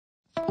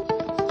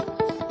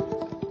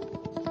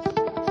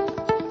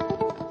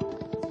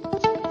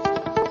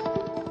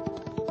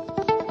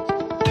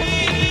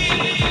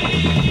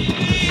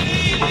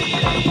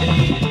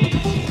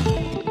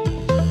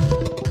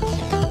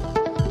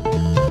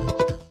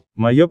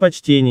Мое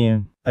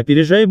почтение.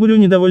 Опережая бурю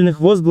недовольных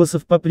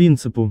возгласов по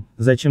принципу: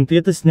 «Зачем ты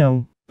это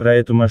снял?» Про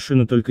эту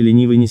машину только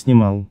ленивый не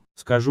снимал.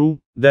 Скажу: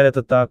 да,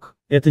 это так.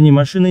 Это не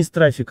машина из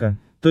трафика,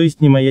 то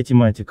есть не моя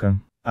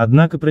тематика.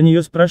 Однако про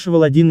нее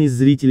спрашивал один из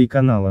зрителей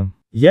канала.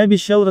 Я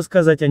обещал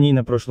рассказать о ней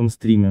на прошлом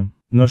стриме.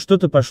 Но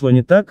что-то пошло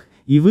не так,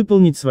 и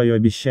выполнить свое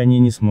обещание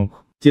не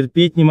смог.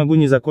 Терпеть не могу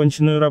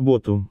незаконченную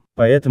работу.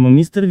 Поэтому,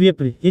 мистер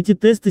Вепрь, эти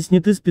тесты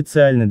сняты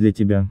специально для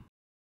тебя.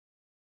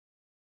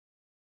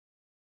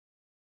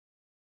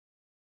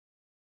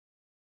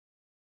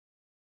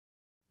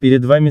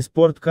 Перед вами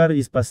спорткар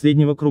из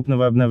последнего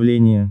крупного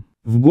обновления.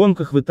 В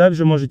гонках вы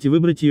также можете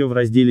выбрать ее в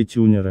разделе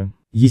 «Тюнеры».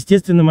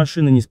 Естественно,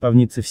 машина не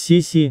спавнится в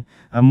сессии,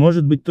 а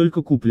может быть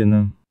только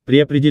куплена. При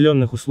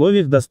определенных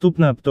условиях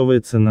доступна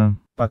оптовая цена.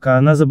 Пока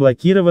она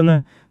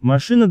заблокирована,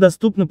 машина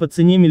доступна по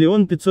цене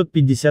 $1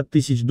 550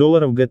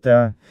 000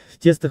 GTA. В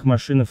тестах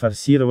машина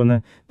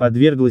форсирована,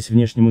 подверглась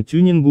внешнему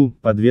тюнингу,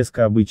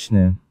 подвеска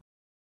обычная.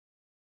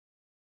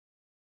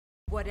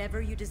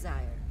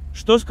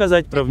 Что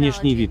сказать про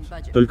внешний вид?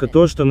 Только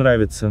то, что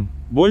нравится.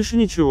 Больше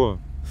ничего.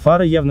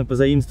 Фары явно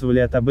позаимствовали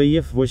от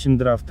ABF8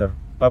 Drafter.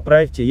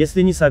 Поправьте,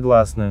 если не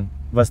согласны.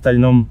 В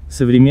остальном,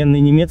 современный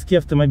немецкий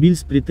автомобиль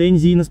с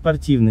претензией на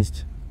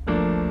спортивность.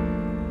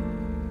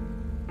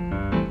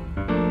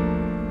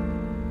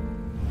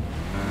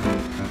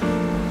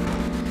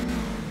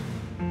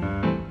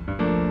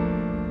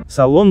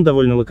 Салон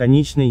довольно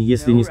лаконичный,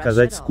 если не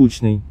сказать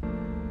скучный.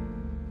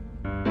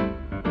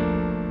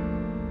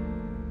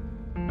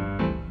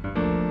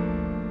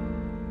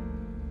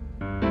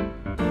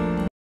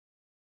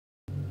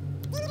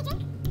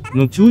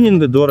 Но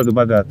тюнинга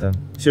дорого-богато.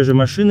 Все же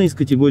машина из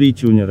категории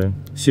тюнеры.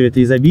 Все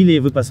это изобилие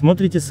вы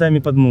посмотрите сами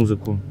под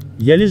музыку.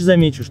 Я лишь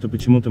замечу, что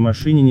почему-то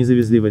машине не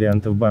завезли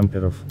вариантов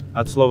бамперов.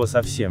 От слова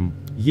совсем.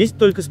 Есть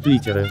только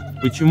сплиттеры.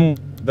 Почему?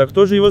 Да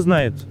кто же его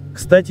знает?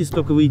 Кстати,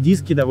 стоковые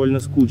диски довольно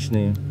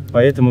скучные.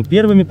 Поэтому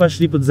первыми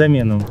пошли под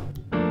замену.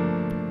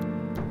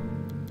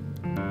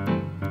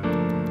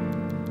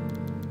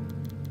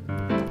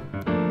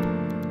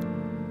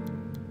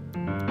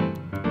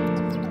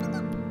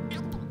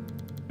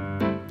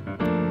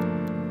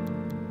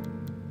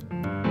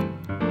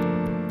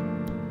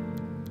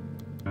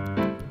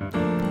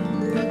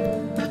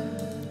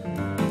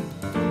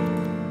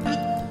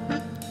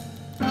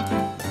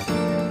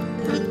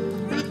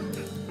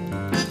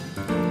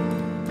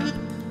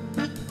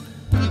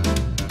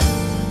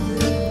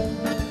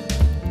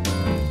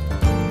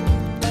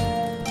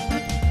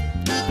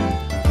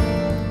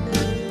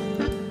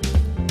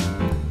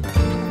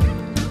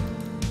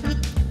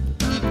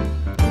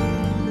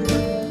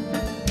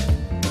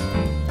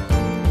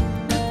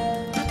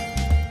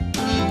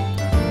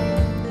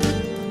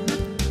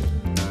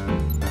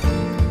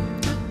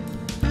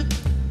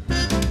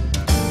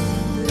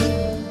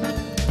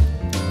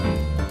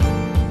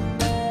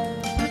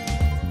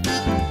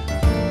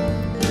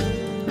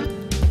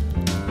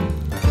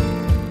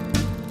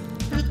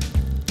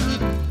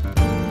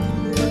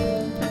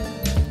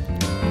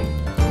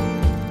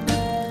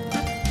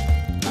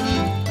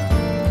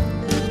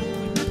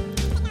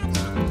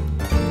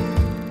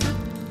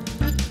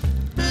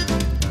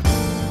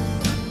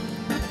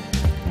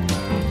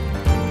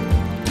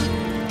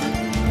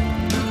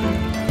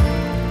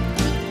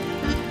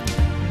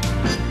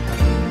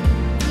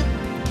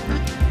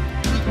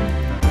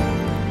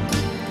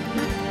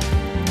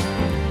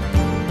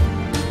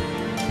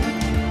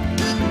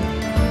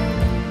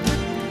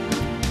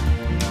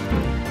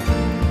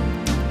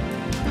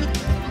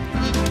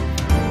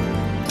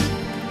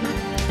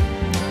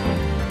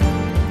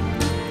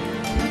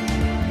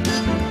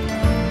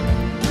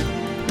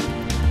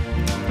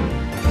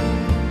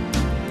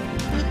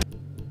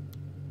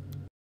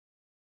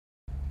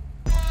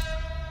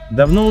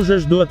 Давно уже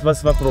жду от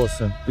вас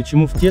вопроса,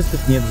 почему в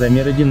тестах нет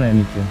замера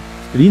динамики.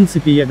 В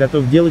принципе, я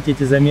готов делать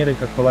эти замеры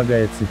как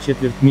полагается: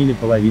 четверть мили,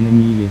 половина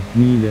мили,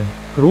 миля.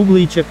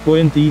 Круглые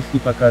чекпоинты их и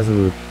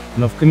показывают.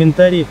 Но в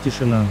комментариях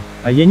тишина.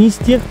 А я не из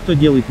тех, кто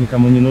делает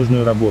никому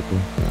ненужную работу.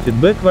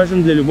 Фидбэк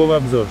важен для любого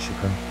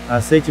обзорщика.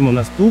 А с этим у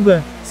нас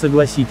туго,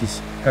 согласитесь.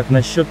 Как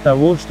насчет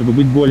того, чтобы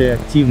быть более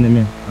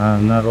активными,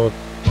 народ?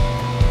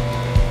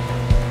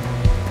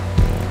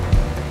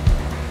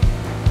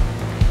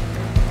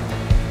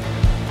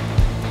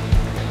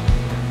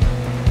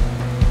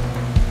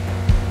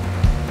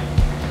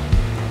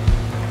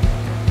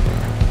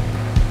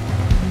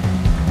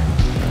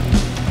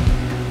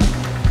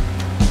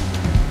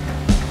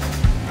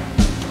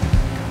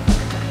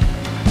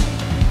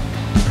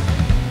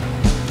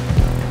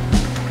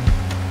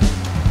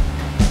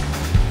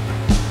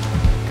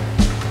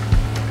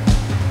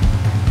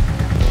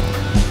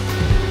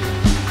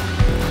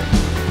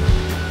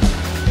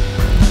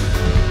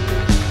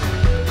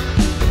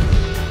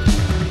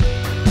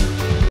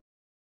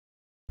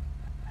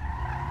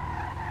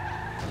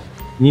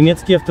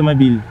 Немецкий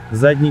автомобиль,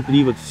 задний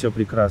привод, все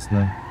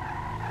прекрасно.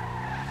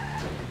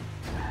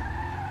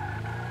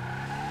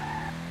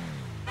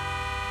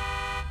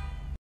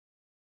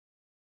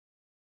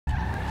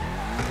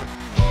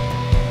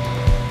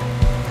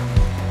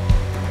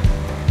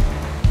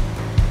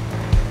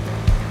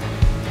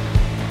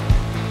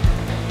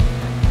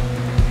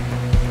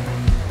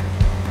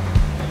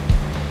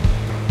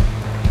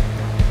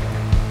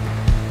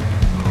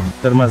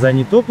 Тормоза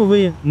не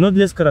топовые, но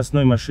для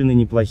скоростной машины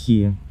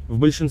неплохие. В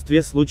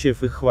большинстве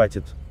случаев их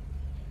хватит.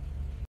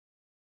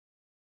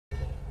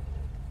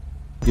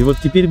 И вот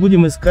теперь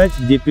будем искать,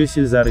 где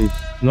пёсель зарыт.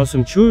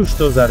 Носом чую,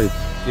 что зарыт.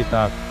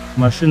 Итак,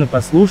 машина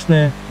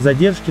послушная,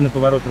 задержки на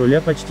поворот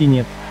руля почти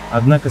нет.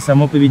 Однако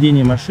само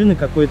поведение машины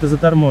какое-то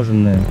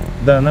заторможенное.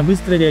 Да, она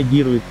быстро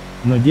реагирует,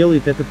 но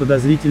делает это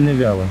подозрительно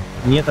вяло.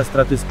 Нет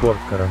остроты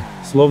спорткара.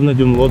 Словно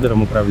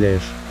дюнлодером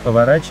управляешь.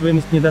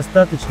 Поворачиваемость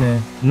недостаточная,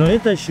 но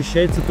это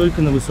ощущается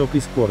только на высокой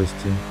скорости.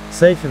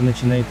 Cypher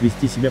начинает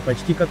вести себя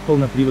почти как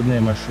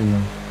полноприводная машина.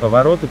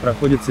 Повороты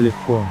проходятся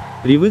легко.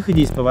 При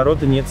выходе из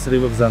поворота нет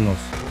срыва в занос.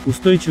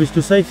 Устойчивость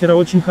у Cypher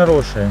очень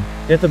хорошая.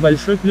 Это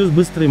большой плюс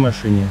быстрой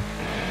машине.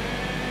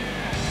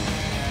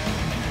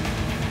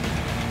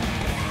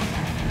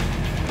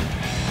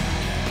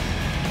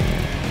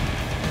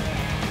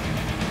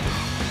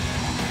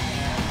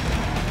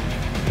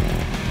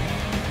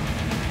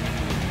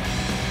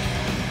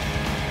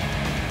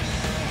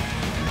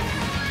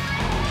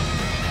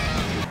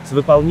 С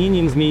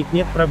выполнением змеек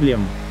нет проблем.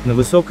 На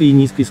высокой и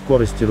низкой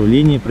скорости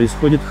руление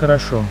происходит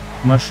хорошо.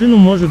 Машину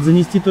может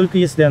занести только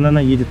если она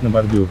наедет на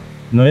бордюр.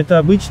 Но это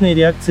обычная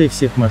реакция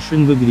всех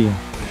машин в игре.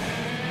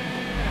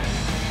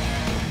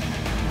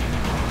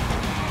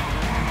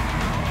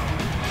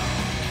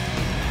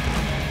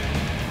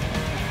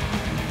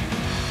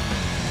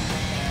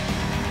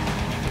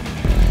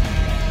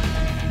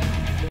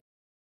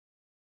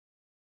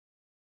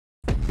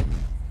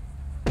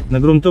 На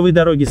грунтовой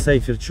дороге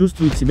Cypher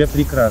чувствует себя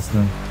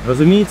прекрасно.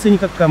 Разумеется, не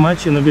как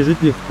Камачи, но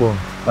бежит легко.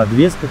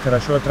 Подвеска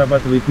хорошо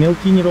отрабатывает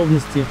мелкие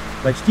неровности,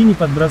 почти не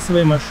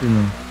подбрасывая машину.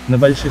 На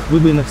больших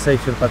выбоинах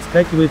Cypher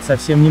подскакивает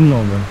совсем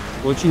немного.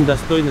 Очень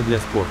достойно для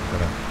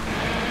спорткара.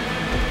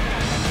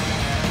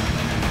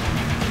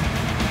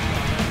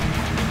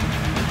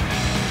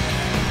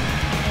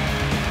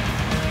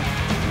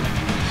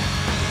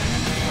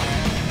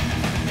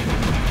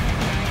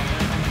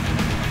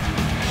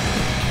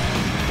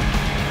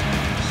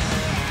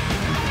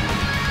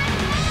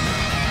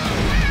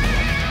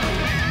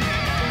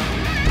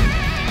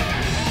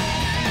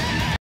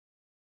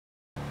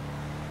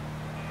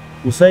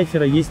 У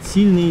Cypher есть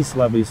сильные и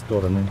слабые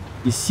стороны.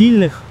 Из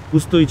сильных –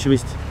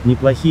 устойчивость,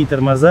 неплохие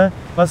тормоза,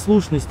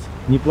 послушность,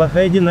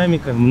 неплохая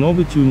динамика,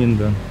 много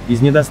тюнинга.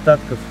 Из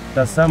недостатков –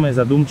 та самая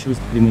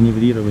задумчивость при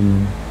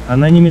маневрировании.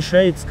 Она не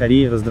мешает,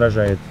 скорее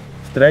раздражает.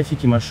 В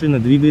трафике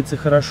машина двигается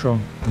хорошо.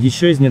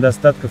 Еще из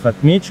недостатков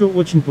отмечу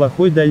очень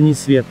плохой дальний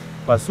свет.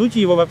 По сути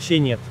его вообще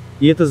нет.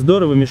 И это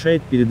здорово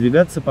мешает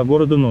передвигаться по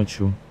городу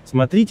ночью.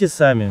 Смотрите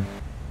сами.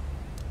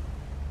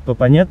 По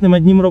понятным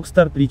одним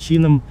Rockstar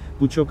причинам,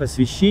 пучок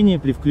освещения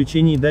при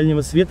включении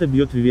дальнего света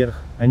бьет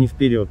вверх, а не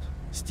вперед.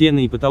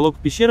 Стены и потолок в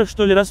пещерах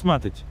что ли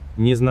рассматривать?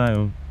 Не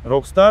знаю.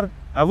 Rockstar,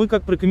 а вы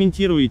как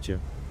прокомментируете?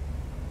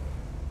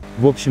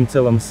 В общем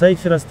целом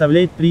Cypher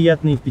оставляет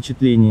приятные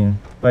впечатления.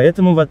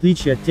 Поэтому в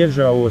отличие от тех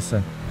же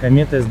АОСа,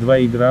 Комет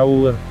S2 и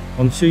Growler,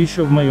 он все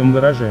еще в моем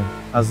гараже.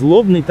 А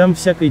Злобный там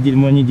всякое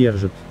дерьмо не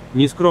держит.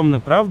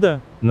 Нескромно,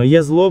 правда? Но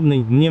я злобный,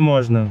 мне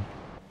можно.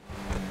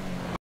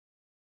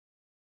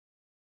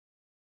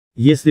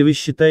 Если вы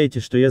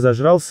считаете, что я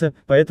зажрался,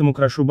 поэтому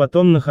крошу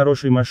батон на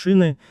хорошей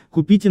машины,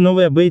 купите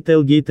новый eBay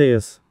Tailgate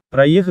S.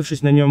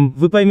 Проехавшись на нем,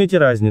 вы поймете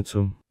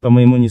разницу. По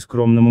моему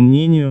нескромному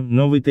мнению,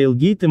 новые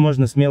тейлгейты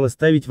можно смело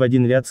ставить в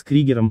один ряд с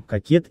Кригером,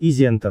 Кокет и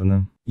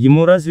Зентерна.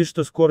 Ему разве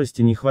что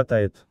скорости не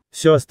хватает.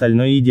 Все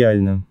остальное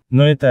идеально.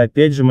 Но это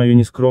опять же мое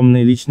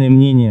нескромное личное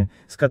мнение,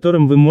 с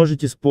которым вы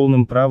можете с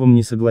полным правом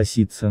не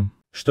согласиться.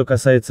 Что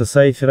касается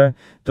Cypher,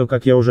 то,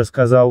 как я уже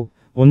сказал,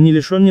 он не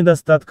лишен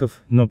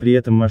недостатков, но при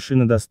этом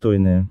машина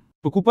достойная.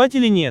 Покупать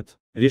или нет?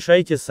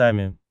 Решайте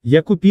сами.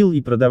 Я купил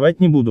и продавать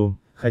не буду,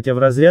 хотя в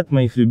разряд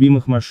моих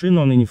любимых машин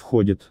он и не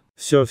входит.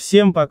 Все,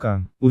 всем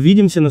пока.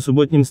 Увидимся на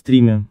субботнем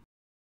стриме.